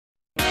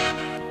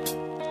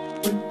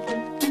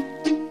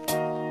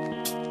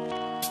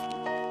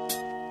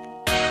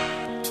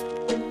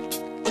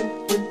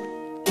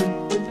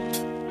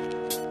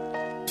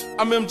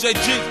I'm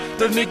MJG,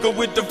 the nigga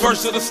with the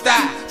versatile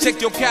style.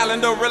 Check your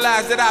calendar,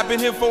 realize that I've been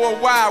here for a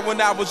while.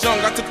 When I was young,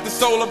 I took the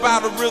soul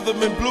about a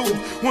rhythm and blues.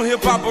 When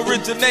hip-hop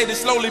originated,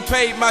 slowly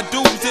paid my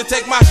dues. Then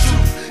take my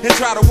shoes and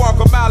try to walk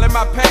a mile in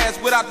my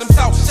past without them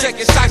thoughts.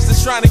 Checking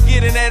shysters trying to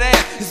get in that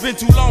ass. It's been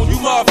too long, you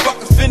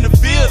motherfuckers finna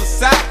feel the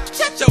south.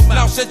 Shut your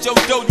mouth, shut your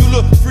door, you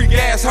little freak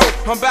asshole.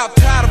 I'm about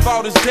tired of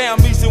all this damn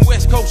East and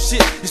West Coast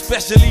shit,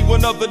 especially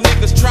when other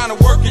niggas trying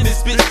to work in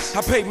this bitch.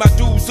 I paid my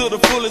dues to the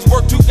fullest,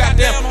 work too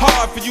goddamn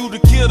hard for you to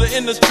kill the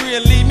industry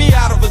and leave me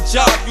out of a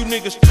job. You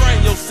niggas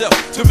train yourself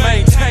to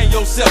maintain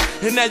yourself,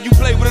 and now you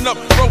play with enough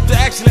rope to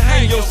actually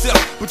hang yourself.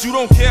 But you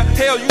don't care,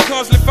 hell, you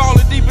constantly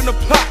falling deep in the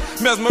plot,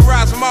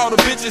 mesmerized from all the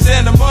bitches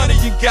and the money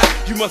you got.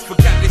 You must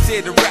forgot they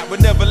said the rap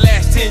would never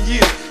last 10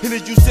 years, and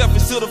it's you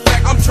selfish to the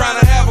fact I'm trying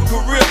to have a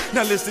career.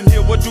 Now listen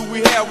here, what do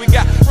we have? We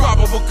got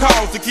probable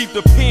cause to keep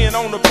the pen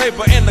on the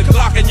paper and the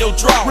Glock in your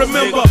drawers.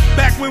 Remember,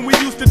 back when we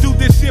used to do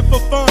this shit for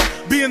fun,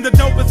 being the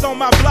dopest on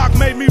my block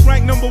made me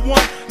rank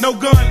 #1. No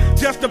gun,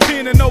 just a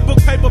pen and notebook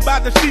paper by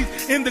the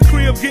sheets. In the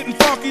crib getting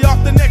funky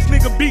off the next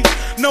nigga beat.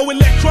 No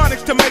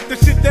electronics to make the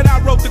shit that I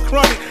wrote the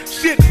chronic.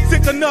 Shit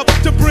sick enough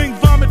to bring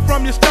vomit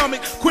from your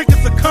stomach, quick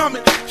as a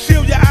comet.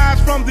 Shield your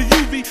eyes from the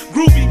UV,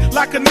 groovy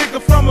like a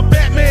nigga from a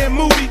Batman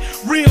movie.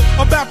 Real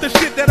about the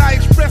shit that I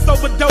express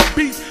over dope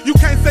beats. You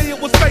can't say it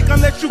was fake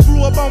unless you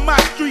grew up on my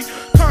street.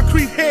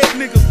 Concrete head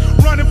niggas,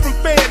 running from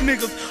fed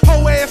niggas,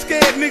 whole ass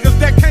scared niggas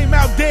that came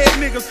out dead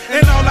niggas.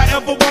 And all I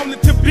ever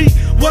wanted to be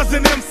was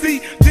an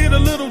MC. Did a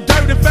little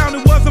dirt and found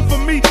it wasn't for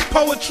me.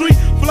 Poetry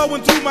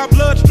flowing through my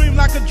bloodstream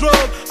like a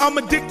drug. I'm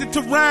addicted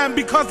to rhyme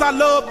because I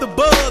love the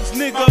buzz,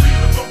 nigga.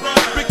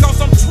 Because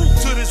I'm true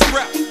to this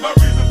rap.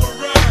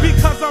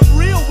 Because I'm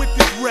real with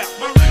this rap.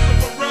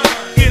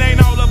 It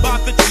ain't all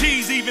about the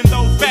cheese, even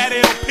though fat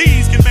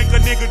LPs can make a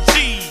nigga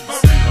cheese.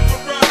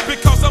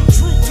 Because I'm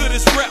true to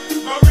this rap.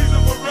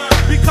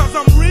 Because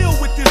I'm real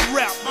with this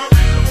rap.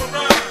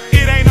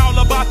 It ain't all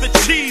about the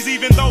cheese,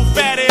 even though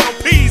fat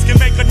LPs can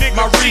make a nigga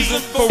my cheese.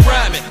 reason for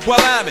rhyming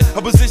while I'm in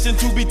a position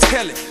to be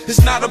telling.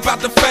 It's not about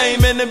the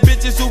fame and them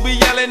bitches who be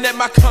yelling at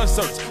my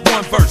concerts.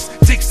 One verse,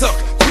 dick suck,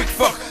 quick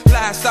fuck,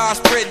 lifestyle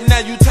spreading, now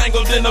you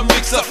tangled in a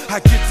mix up. I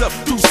get up,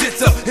 do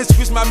sits up, and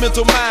switch my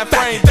mental mind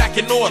frame back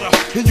in order,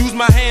 and use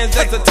my hands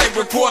as a tape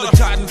recorder,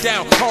 jotting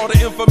down all the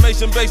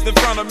information based in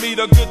front of me.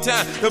 The good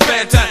time, the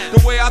bad time,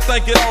 the way I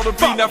think it ought to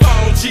be. Now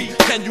follow G,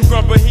 can you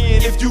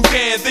comprehend? If you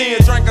can,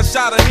 then drink a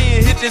shot of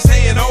hen, hit this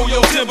hand, hold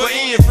your timber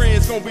in.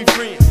 Friends gon' be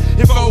friends,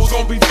 and foes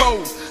gon' be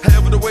foes.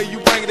 However the way you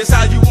bring it is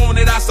how you want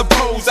it, I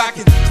suppose. I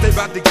can stay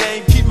about the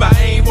game, keep my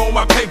aim on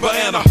my paper,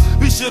 and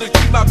be sure to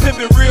keep my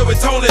pimpin' real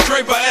with Tony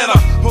Draper, and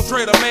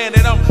portray the man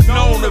that I'm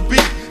known to be.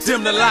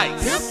 Dim the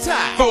lights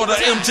for the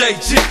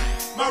MJG.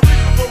 My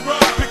reason for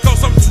rhyme.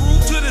 Because I'm true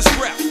to this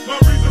rap. My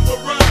reason for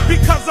rhyme.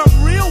 Because I'm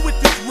real with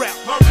this rap.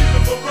 My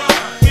reason for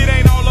rhyme. It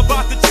ain't all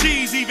about the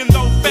cheese, even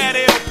though fat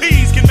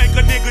LPs can make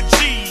a nigga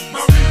cheese.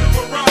 My reason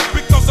for rhyme.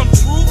 Because I'm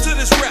true to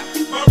this rap.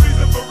 My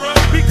reason for rhyme.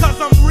 Because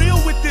I'm real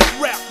with this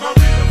rap. My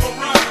reason for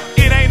rhyme.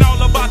 It ain't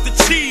all about the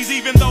cheese,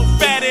 even though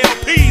fat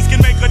LPs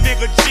can make a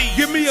nigga cheese.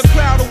 Give me a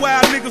crowd of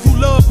wild niggas who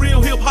love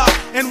real hip hop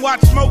and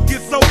watch smoke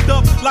get soaked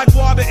up like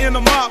water in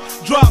a mop.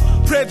 Drop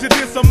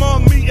prejudice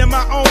among me and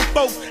my own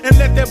folks, and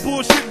let that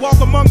bullshit walk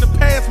among the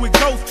paths with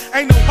ghosts.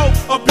 Ain't no hope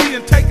of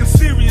being taken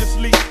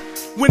seriously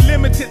when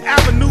limited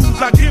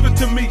avenues are given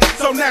to me.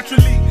 So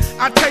naturally,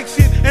 I take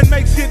shit and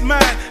make shit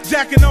mine,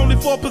 jacking only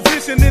for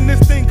position in this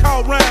thing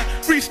called rhyme.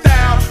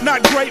 Freestyle,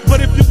 not great,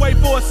 but if you wait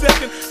for a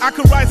second, I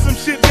could write some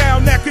shit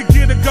down that could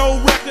get a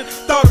gold record.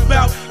 Thought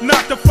about,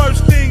 not the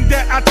first thing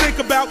that I think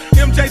about.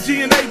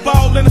 MJG and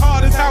Eightball and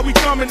hard is how we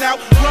coming out,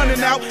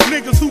 running out.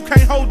 Niggas who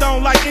can't hold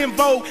on like in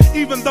vogue.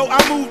 Even though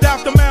I moved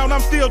out the mound,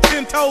 I'm still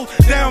 10 toes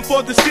down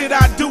for the shit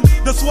I do.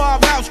 The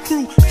Suave House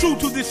crew, true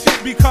to this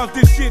shit because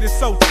this shit is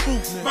so true.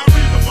 My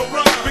reason for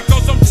rhyme.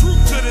 Because I'm true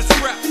to this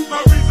rap.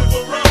 My reason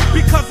for rhyme.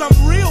 Because I'm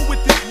real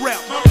with this rap.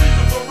 My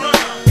reason for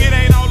rhyme. It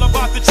ain't all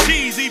about the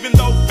cheese, even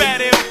though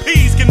fat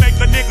LPs can make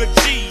a nigga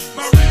cheese.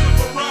 My reason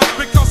for rhyme.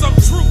 Because I'm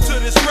true to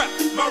this rap.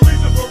 My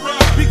reason for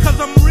rhyme. Because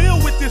I'm real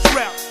with this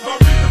rap. My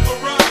reason for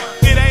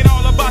rhyme. It ain't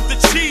all about the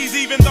cheese,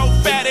 even though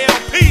fat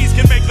LPs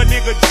can make a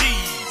nigga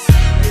cheese.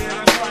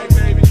 Yeah, that's right,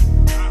 baby.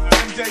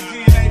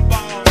 MJG and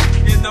Eightball,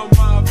 and no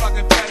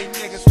motherfucking fake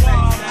niggas.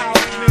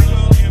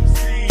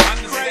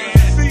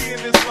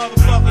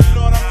 Motherfucker,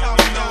 know what I'm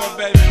talking about,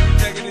 Baby, we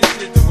taking this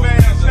shit to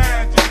man,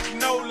 shine,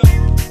 Nola,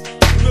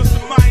 Mr.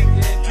 Mike,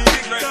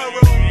 Big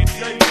Thorough,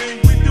 JB,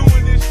 we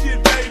doing this shit,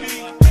 baby.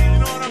 You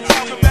know what I'm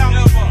talking about?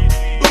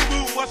 Boo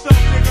boo, what's up,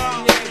 nigga?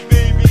 Yeah,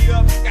 baby,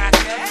 up, got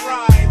that.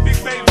 Right, Big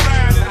Baby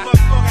Brian in the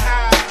motherfucking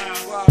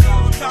house. Well,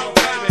 I'm talking,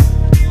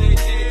 baby.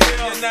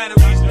 Yeah, now that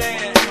we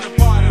stand in the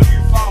party, we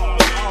fall.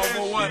 All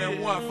for one and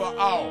one for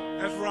all.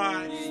 That's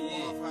right.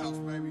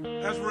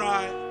 Yeah, That's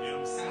right.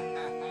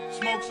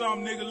 Smoke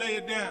something, nigga, lay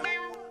it down.